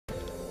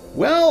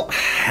Well,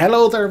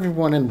 hello there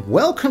everyone and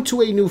welcome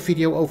to a new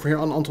video over here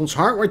on Anton's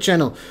Hardware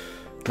channel.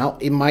 Now,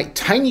 in my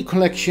tiny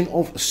collection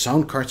of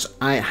sound cards,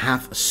 I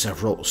have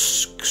several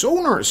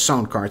Xonar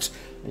sound cards.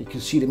 You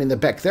can see them in the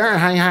back there.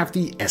 I have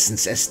the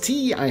Essence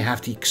ST, I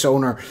have the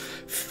Xonar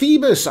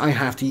Phoebus, I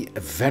have the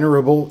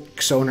venerable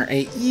Xonar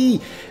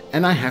AE,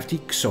 and I have the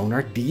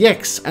Xonar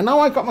DGX. And now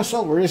I got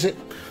myself, where is it?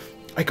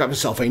 I got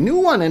myself a new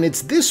one, and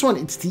it's this one.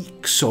 It's the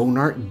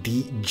Xonar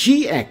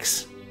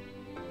DGX.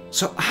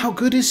 So how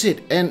good is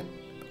it, and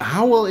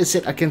how well is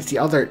it against the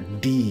other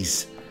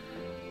Ds?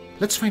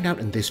 Let's find out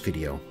in this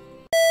video.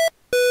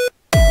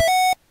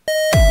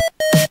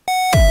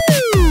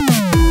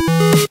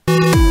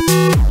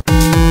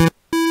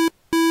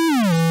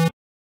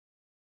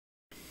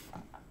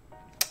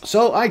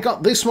 So I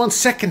got this one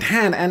second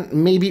hand, and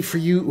maybe for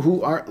you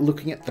who are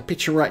looking at the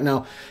picture right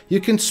now,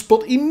 you can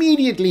spot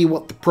immediately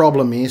what the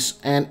problem is,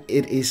 and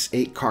it is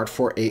a card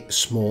for a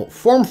small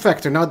form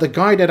factor. Now, the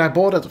guy that I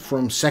bought it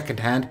from second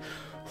hand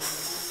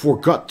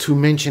forgot to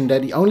mention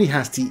that he only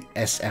has the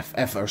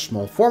SFF or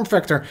small form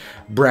factor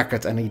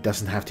bracket, and he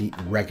doesn't have the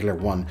regular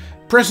one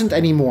present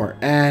anymore.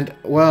 And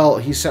well,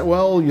 he said,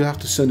 well, you have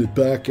to send it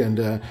back,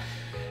 and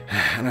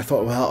I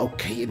thought, well,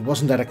 okay, it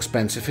wasn't that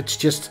expensive. It's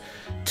just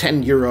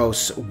 10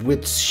 euros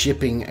with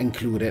shipping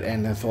included.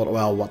 And I thought,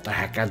 well, what the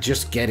heck, I'll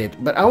just get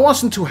it. But I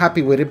wasn't too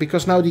happy with it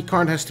because now the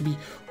card has to be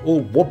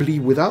all wobbly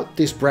without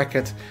this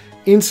bracket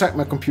inside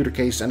my computer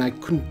case, and I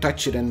couldn't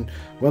touch it. And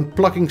when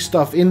plugging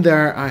stuff in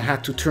there, I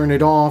had to turn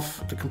it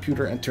off, the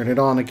computer, and turn it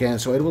on again.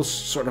 So it was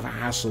sort of a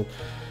hassle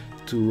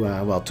to,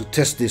 well, to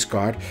test this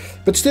card.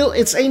 But still,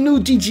 it's a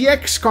new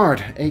DGX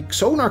card, a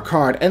Xonar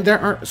card, and there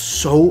are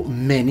so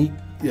many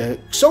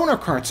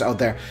Xonar cards out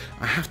there.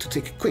 I have to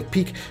take a quick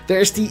peek.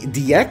 There's the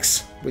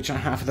DX, which I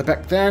have at the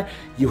back there.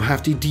 You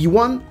have the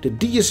D1, the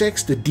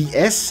DSX, the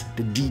DS,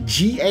 the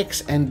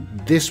DGX, and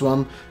this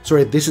one.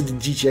 Sorry, this is the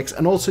DGX,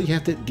 and also you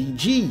have the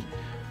DG.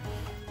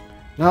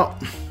 Now,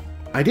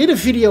 I did a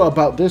video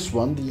about this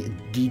one, the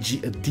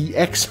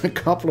DX, a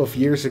couple of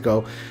years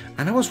ago,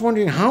 and I was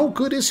wondering how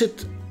good is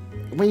it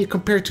when you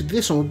compare it to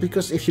this one,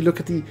 because if you look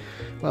at the,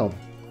 well,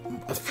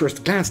 at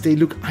first glance, they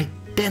look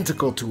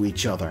identical to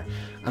each other.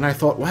 And I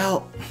thought,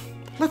 well,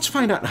 let's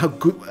find out how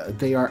good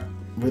they are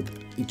with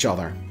each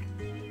other.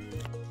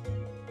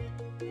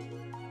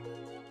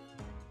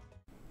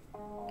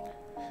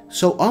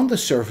 So on the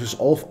surface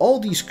of all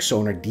these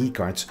Xonar D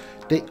cards,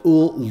 they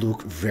all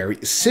look very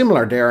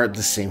similar. They are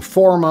the same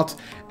format,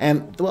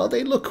 and well,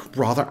 they look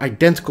rather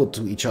identical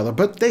to each other,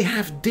 but they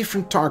have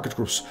different target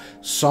groups.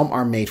 Some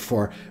are made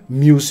for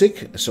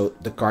music, so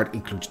the card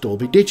includes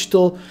Dolby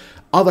Digital.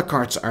 Other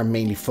cards are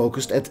mainly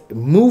focused at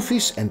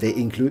movies, and they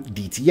include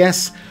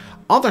DTS.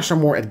 Others are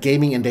more at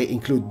gaming, and they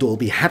include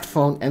Dolby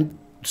Headphone, and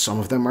some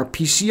of them are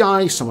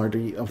PCI, some of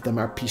them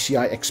are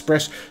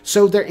PCI-Express.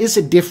 So there is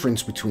a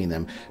difference between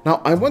them.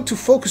 Now, I want to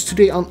focus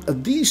today on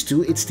these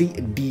two. It's the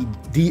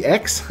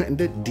DX and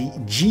the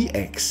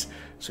DGX.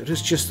 So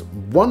there's just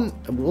one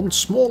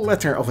small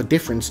letter of a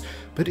difference,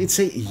 but it's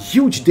a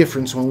huge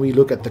difference when we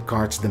look at the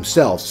cards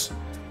themselves.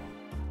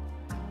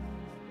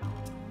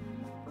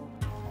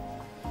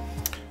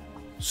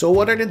 So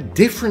what are the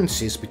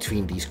differences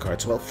between these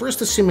cards? Well, first,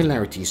 the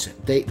similarities.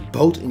 They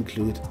both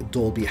include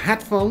Dolby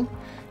Headphone.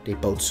 They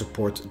both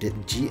support the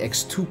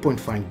GX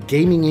 2.5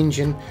 gaming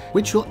engine,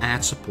 which will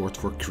add support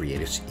for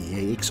Creative's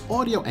EAX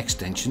audio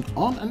extension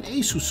on an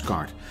Asus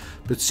card.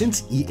 But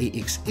since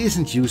EAX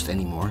isn't used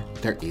anymore,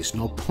 there is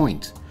no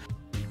point.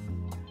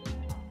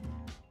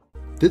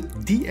 The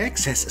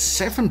DX has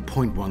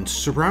 7.1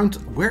 surround,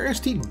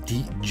 whereas the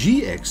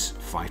DGX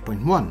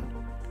 5.1.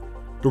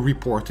 The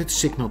reported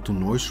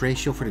signal-to-noise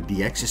ratio for the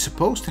DX is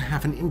supposed to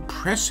have an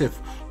impressive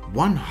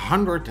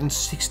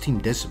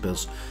 116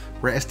 decibels,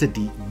 whereas the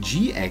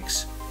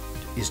DGX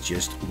is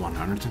just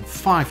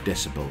 105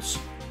 decibels.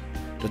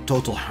 The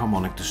total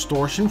harmonic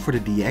distortion for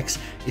the DX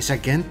is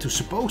again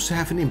supposed to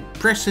have an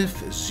impressive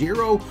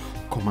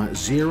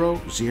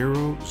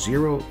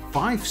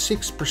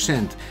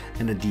 0.00056%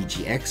 and the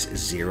DGX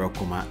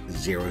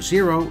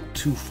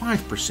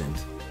 0.0025%.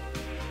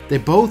 They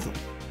both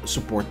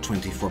support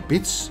 24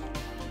 bits.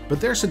 But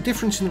there's a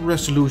difference in the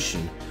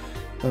resolution,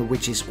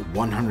 which is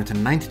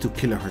 192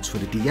 kHz for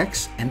the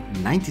DX and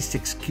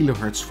 96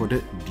 kHz for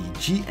the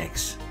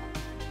DGX.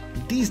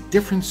 These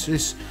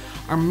differences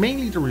are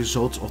mainly the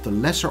result of the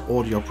lesser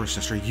audio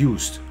processor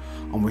used,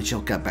 on which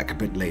I'll get back a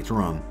bit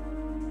later on.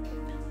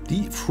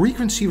 The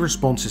frequency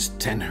response is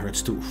 10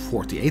 Hz to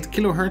 48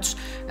 kHz,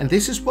 and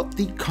this is what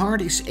the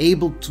card is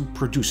able to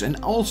produce, and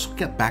I'll also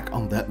get back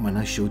on that when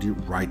I show the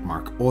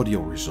Rightmark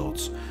audio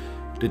results.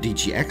 The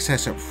DGX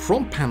has a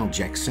front panel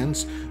jack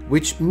sense,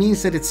 which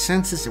means that it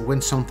senses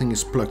when something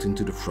is plugged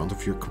into the front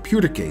of your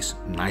computer case.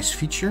 Nice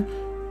feature,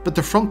 but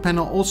the front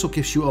panel also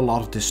gives you a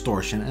lot of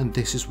distortion, and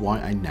this is why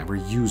I never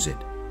use it.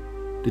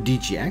 The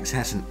DGX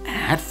has an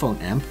headphone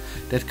amp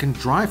that can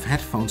drive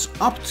headphones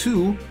up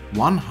to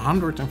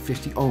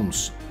 150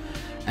 ohms.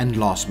 And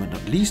last but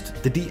not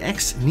least, the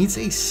DX needs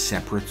a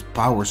separate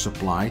power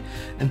supply,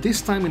 and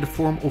this time in the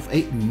form of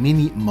a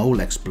mini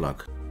Molex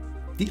plug.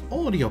 The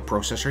audio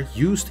processor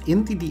used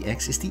in the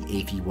DX is the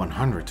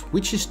AV100,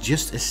 which is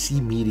just a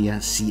C-Media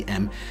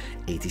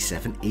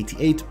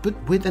CM8788 but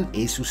with an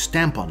Asus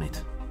stamp on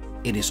it.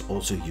 It is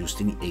also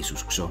used in the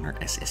Asus Xonar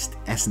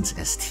Essence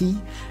ST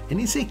and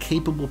is a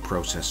capable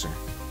processor.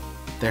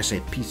 There's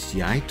a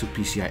PCI to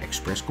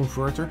PCI-Express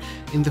converter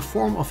in the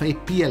form of a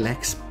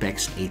PLX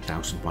PEX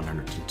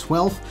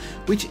 8112,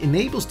 which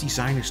enables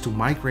designers to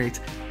migrate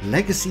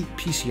legacy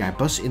PCI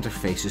bus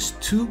interfaces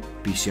to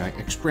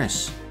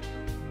PCI-Express.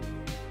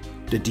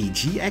 The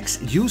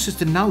DGX uses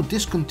the now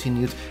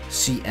discontinued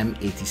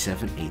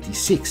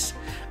CM8786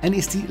 and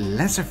is the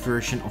lesser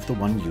version of the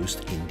one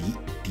used in the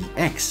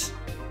DX.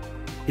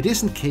 It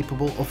isn't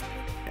capable of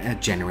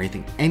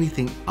generating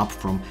anything up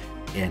from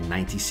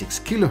 96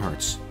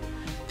 kHz.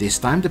 This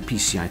time the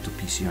PCI to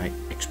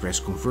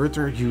PCI-Express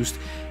converter used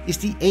is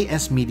the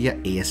C-Media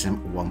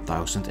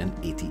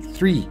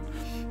CM8788.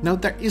 Now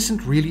there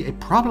isn't really a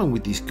problem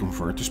with these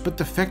converters, but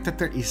the fact that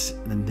there is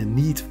the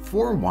need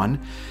for one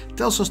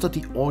tells us that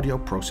the audio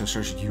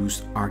processors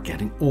used are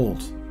getting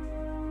old.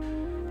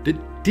 The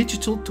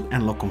digital to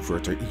analog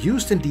converter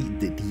used in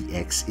the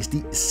DX is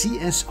the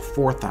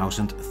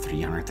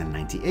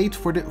CS4398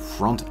 for the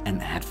front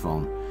and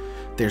headphone.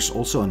 There's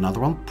also another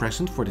one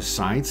present for the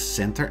sides,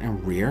 center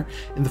and rear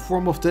in the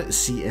form of the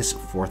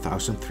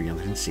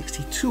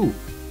CS4362.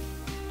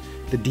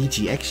 The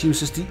DGX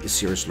uses the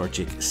Cirrus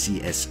Logic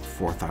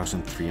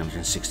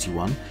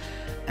CS4361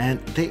 and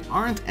they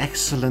aren't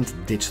excellent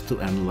digital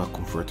to analog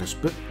converters,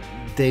 but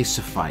they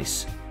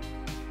suffice.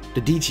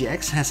 The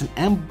DGX has an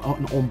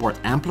onboard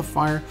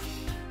amplifier,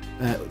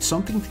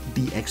 something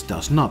the DX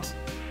does not,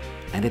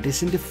 and it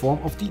is in the form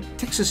of the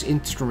Texas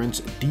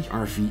Instruments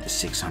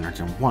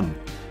DRV601.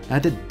 Now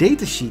the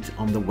datasheet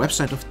on the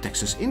website of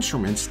Texas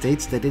Instruments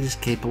states that it is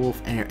capable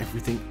of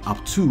everything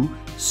up to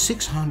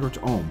 600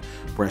 ohm,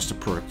 whereas the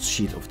product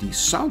sheet of the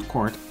sound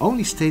card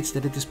only states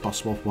that it is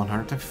possible of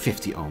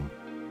 150 ohm.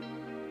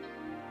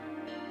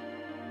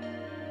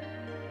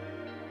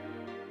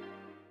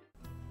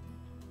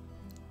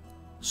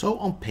 So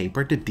on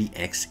paper the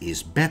DX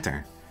is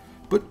better.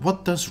 But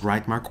what does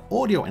Rightmark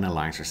Audio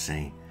Analyzer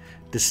say?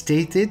 The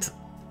stated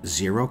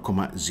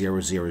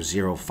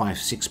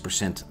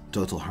 0.00056%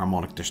 total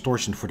harmonic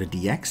distortion for the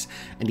DX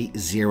and the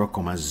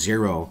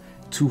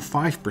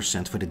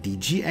 0.025% for the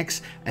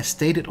DGX, as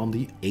stated on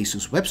the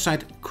Asus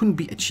website, couldn't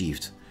be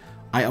achieved.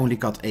 I only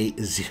got a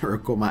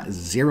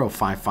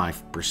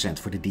 0.055%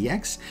 for the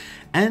DX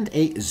and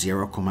a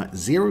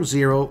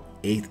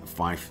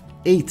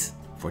 0.00858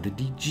 for the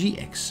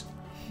DGX.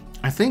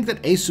 I think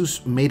that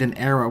Asus made an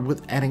error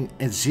with adding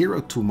a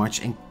zero too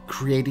much and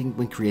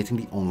when creating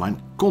the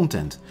online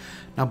content.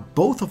 Now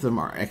both of them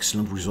are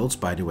excellent results,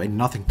 by the way,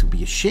 nothing to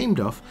be ashamed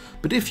of,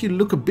 but if you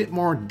look a bit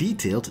more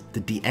detailed,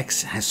 the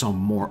DX has some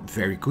more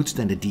very goods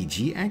than the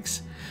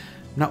DGX.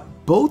 Now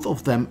both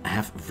of them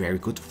have very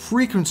good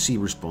frequency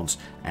response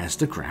as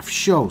the graph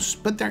shows,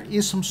 but there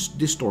is some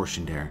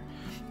distortion there.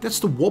 That's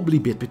the wobbly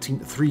bit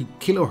between 3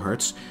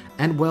 kHz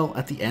and well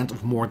at the end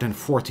of more than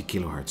 40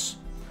 kHz.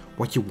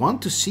 What you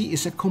want to see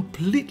is a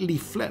completely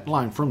flat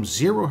line from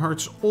 0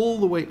 Hz all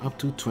the way up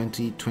to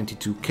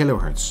 20-22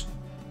 kHz.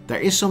 There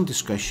is some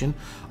discussion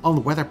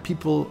on whether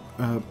people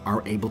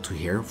are able to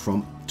hear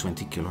from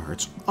 20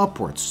 kHz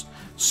upwards.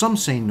 Some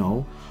say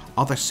no,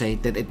 others say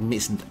that it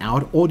isn't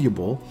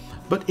audible,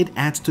 but it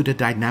adds to the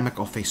dynamic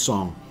of a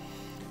song.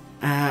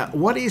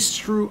 What is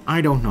true,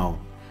 I don't know.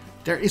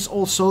 There is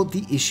also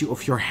the issue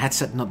of your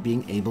headset not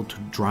being able to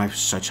drive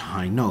such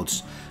high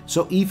notes.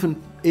 So even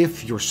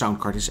if your sound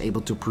card is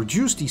able to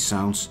produce these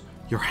sounds,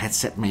 your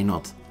headset may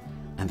not.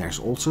 And there's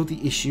also the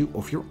issue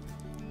of your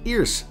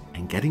ears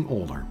and getting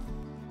older.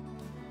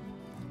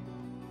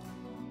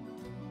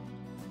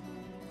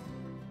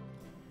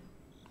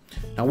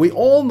 Now we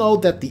all know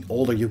that the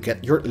older you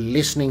get, your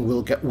listening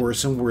will get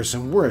worse and worse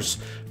and worse.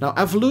 Now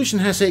Evolution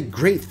has a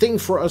great thing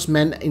for us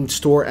men in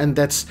store, and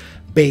that's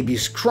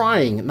babies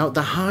crying. Now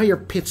the higher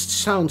pitched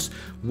sounds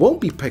won't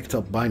be picked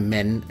up by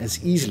men as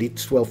easily.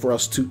 It's well for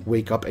us to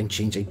wake up and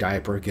change a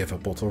diaper, give a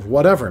bottle or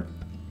whatever.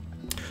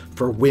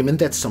 For women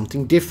that's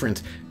something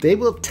different. They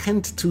will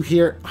tend to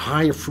hear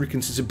higher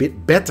frequencies a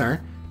bit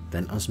better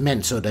than us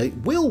men, so they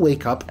will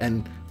wake up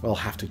and well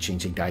have to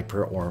change a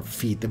diaper or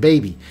feed the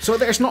baby. So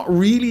there's not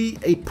really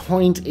a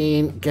point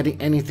in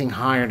getting anything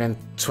higher than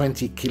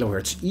 20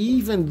 kHz,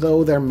 even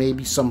though there may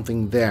be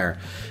something there.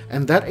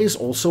 And that is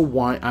also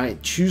why I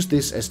choose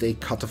this as the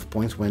cutoff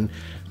point when,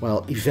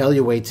 well,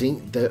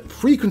 evaluating the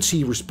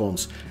frequency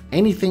response.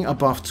 Anything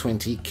above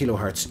 20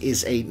 kHz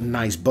is a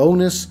nice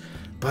bonus,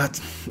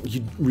 but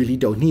you really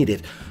don't need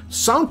it.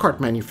 Sound card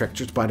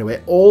manufacturers, by the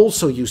way,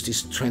 also use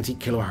this 20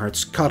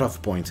 kHz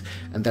cutoff point,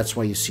 and that's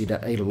why you see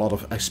that a lot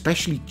of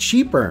especially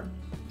cheaper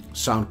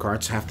sound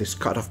cards have this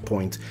cutoff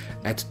point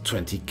at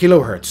 20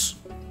 kHz.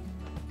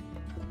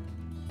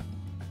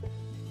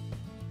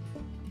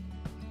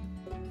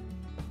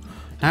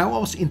 Now I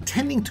was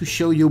intending to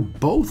show you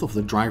both of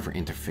the driver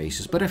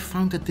interfaces, but I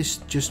found that this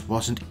just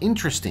wasn't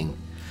interesting.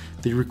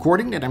 The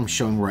recording that I'm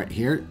showing right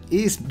here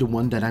is the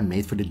one that I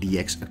made for the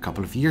DX a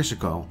couple of years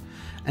ago.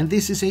 And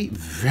this is a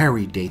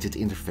very dated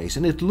interface,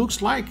 and it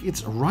looks like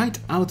it's right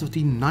out of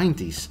the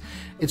 90s.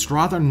 It's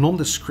rather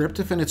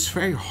non-descriptive, and it's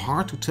very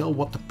hard to tell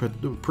what the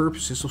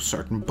purpose is of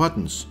certain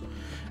buttons.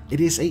 It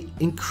is an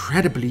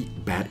incredibly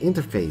bad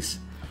interface.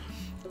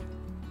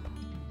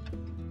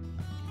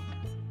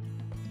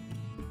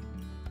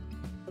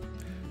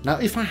 Now,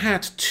 if I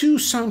had two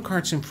sound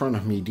cards in front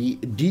of me, the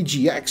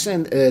DGX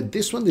and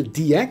this one, the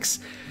DX,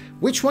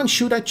 which one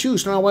should I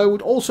choose? Now, I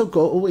would also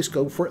always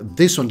go for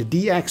this one, the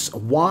DX.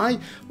 Why?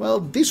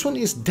 Well, this one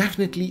is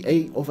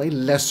definitely of a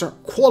lesser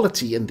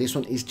quality, and this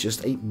one is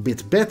just a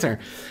bit better.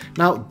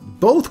 Now,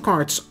 both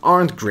cards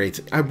aren't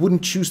great. I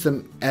wouldn't choose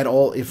them at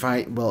all if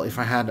I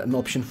had an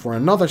option for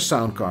another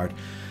sound card.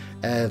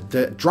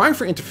 The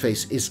driver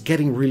interface is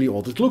getting really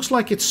old. It looks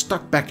like it's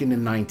stuck back in the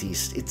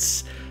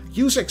 90s.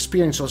 User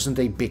experience wasn't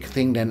a big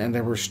thing then, and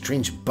there were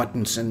strange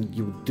buttons and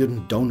you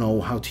don't know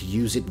how to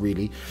use it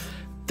really.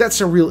 That's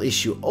a real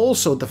issue.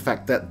 Also, the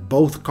fact that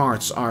both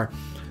cards are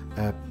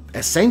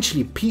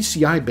essentially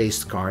PCI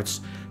based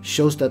cards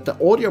shows that the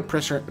audio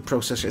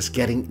processor is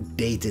getting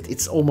dated.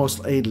 It's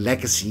almost a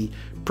legacy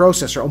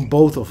processor on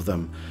both of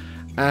them.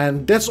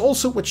 And that's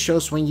also what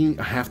shows when you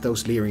have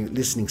those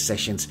listening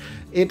sessions.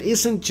 It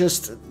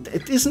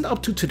isn't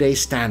up to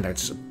today's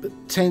standards.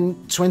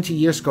 10, 20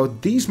 years ago,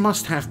 these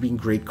must have been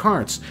great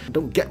cards.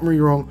 Don't get me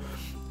wrong,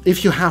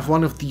 if you have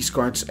one of these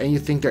cards and you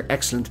think they're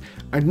excellent,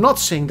 I'm not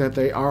saying that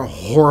they are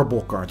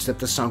horrible cards, that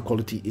the sound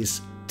quality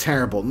is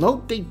terrible.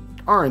 No, they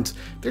aren't.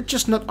 They're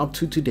just not up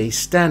to today's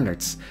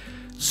standards.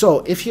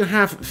 So if you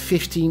have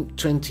 15,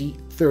 20,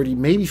 30,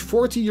 maybe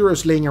 40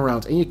 euros laying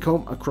around and you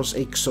come across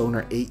a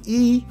Xonar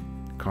AE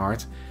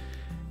card,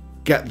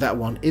 get that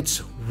one.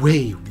 It's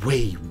way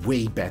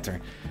better,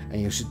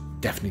 and you should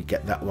definitely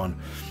get that one.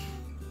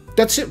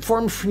 That's it for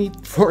me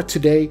for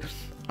today.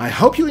 I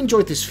hope you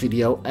enjoyed this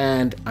video,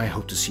 and I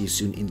hope to see you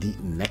soon in the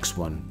next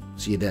one.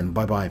 See you then.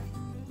 Bye bye.